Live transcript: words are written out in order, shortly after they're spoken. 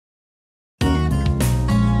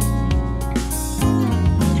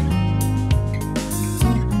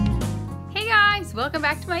Welcome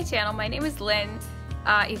back to my channel. My name is Lynn.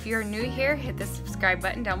 If you're new here, hit the subscribe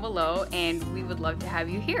button down below and we would love to have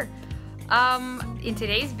you here. In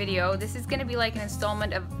today's video, this is going to be like an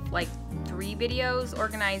installment of like 3 videos,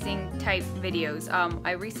 organizing type videos.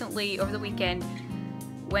 I recently, over the weekend,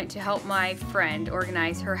 went to help my friend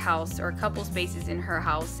organize her house, or a couple spaces in her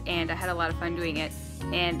house, and I had a lot of fun doing it,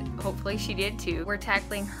 and hopefully she did too. We're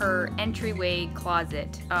tackling her entryway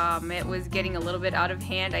closet. It was getting a little bit out of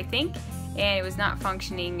hand, I think, and it was not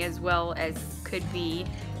functioning as well as could be.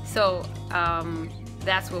 So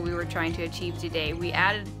that's what we were trying to achieve today. We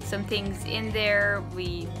added some things in there,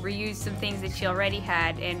 we reused some things that she already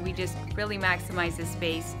had, and we just really maximized the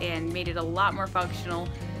space and made it a lot more functional.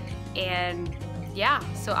 And yeah,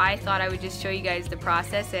 so I thought I would just show you guys the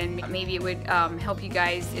process, and maybe it would help you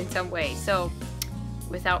guys in some way. So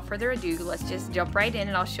without further ado, let's just jump right in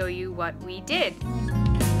and I'll show you what we did.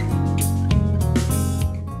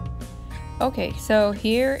 Okay, so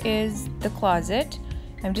here is the closet.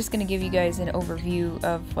 I'm just going to give you guys an overview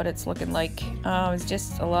of what it's looking like. It's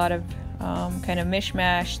just a lot of kind of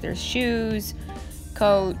mishmash. There's shoes,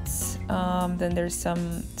 coats, then there's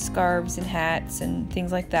some scarves and hats and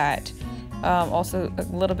things like that. Also a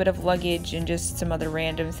little bit of luggage and just some other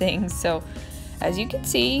random things. So as you can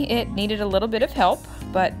see, it needed a little bit of help,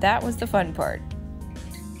 but that was the fun part.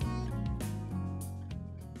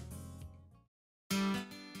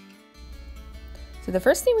 So the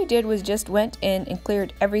first thing we did was just went in and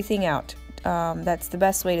cleared everything out. That's the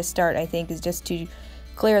best way to start, I think, is just to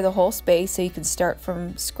clear the whole space so you can start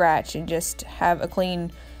from scratch and just have a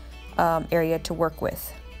clean area to work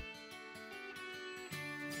with.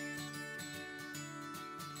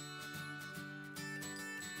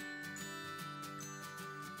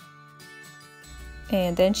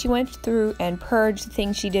 And then she went through and purged the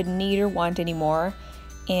things she didn't need or want anymore,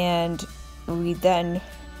 and we then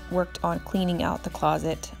worked on cleaning out the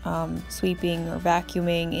closet, sweeping or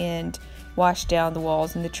vacuuming, and washed down the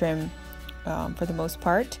walls and the trim for the most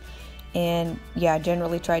part, and yeah,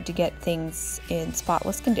 generally tried to get things in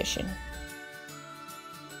spotless condition.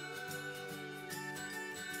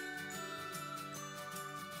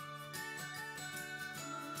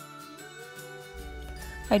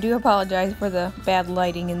 I do apologize for the bad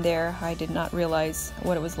lighting in there. I did not realize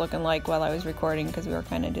what it was looking like while I was recording because we were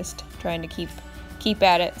kind of just trying to keep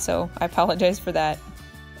at it, so I apologize for that.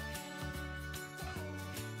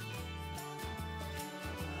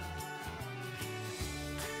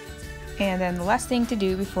 And then the last thing to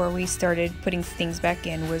do before we started putting things back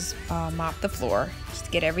in was mop the floor, just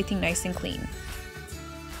to get everything nice and clean.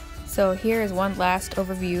 So here is one last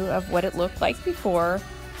overview of what it looked like before,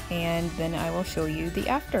 and then I will show you the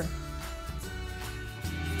after.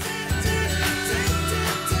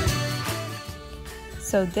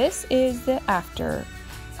 So this is the after.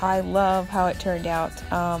 I love how it turned out.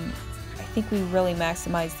 I think we really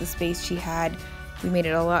maximized the space she had. We made it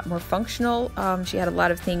a lot more functional. She had a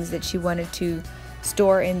lot of things that she wanted to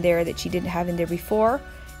store in there that she didn't have in there before,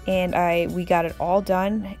 and we got it all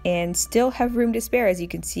done and still have room to spare. As you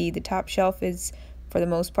can see, the top shelf is for the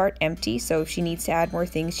most part empty, so if she needs to add more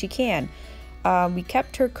things, she can. We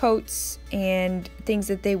kept her coats and things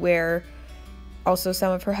that they wear, also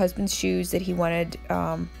some of her husband's shoes that he wanted.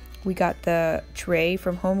 We got the tray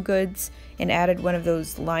from Home Goods and added one of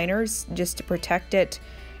those liners just to protect it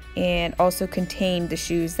and also contain the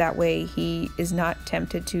shoes. That way he is not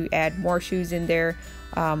tempted to add more shoes in there.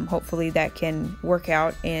 Hopefully that can work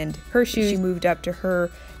out. And her shoes, she moved up to her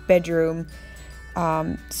bedroom.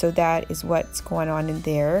 So that is what's going on in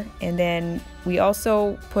there. And then we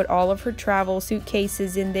also put all of her travel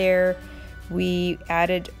suitcases in there. We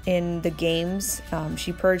added in the games.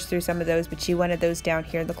 She purged through some of those, but she wanted those down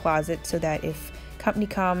here in the closet so that if company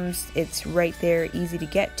comes, it's right there, easy to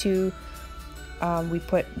get to. We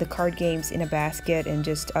put the card games in a basket, and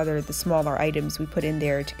just the smaller items we put in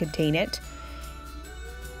there to contain it.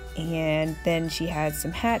 And then she had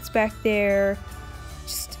some hats back there.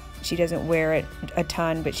 She doesn't wear it a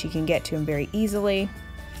ton, but she can get to them very easily.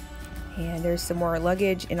 And there's some more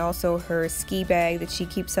luggage, and also her ski bag that she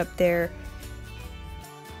keeps up there.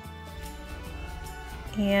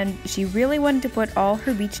 And she really wanted to put all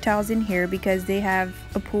her beach towels in here because they have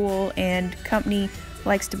a pool and company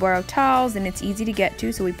likes to borrow towels and it's easy to get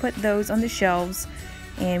to, so we put those on the shelves.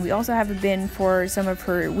 And we also have a bin for some of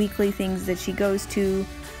her weekly things that she goes to.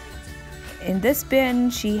 In this bin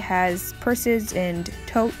she has purses and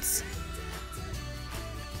totes.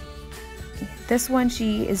 This one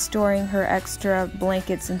she is storing her extra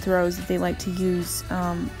blankets and throws that they like to use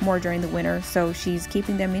more during the winter, so she's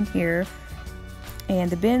keeping them in here. And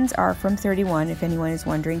the bins are from 31, if anyone is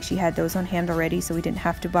wondering. She had those on hand already, so we didn't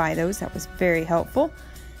have to buy those. That was very helpful.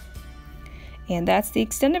 And that's the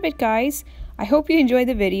extent of it, guys. I hope you enjoyed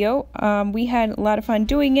the video. We had a lot of fun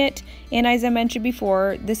doing it, and as I mentioned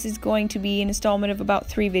before, this is going to be an installment of about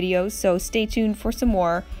 3 videos, so stay tuned for some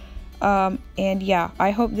more. And yeah,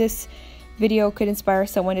 I hope this video could inspire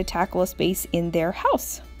someone to tackle a space in their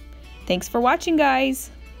house. Thanks for watching,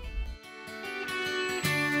 guys!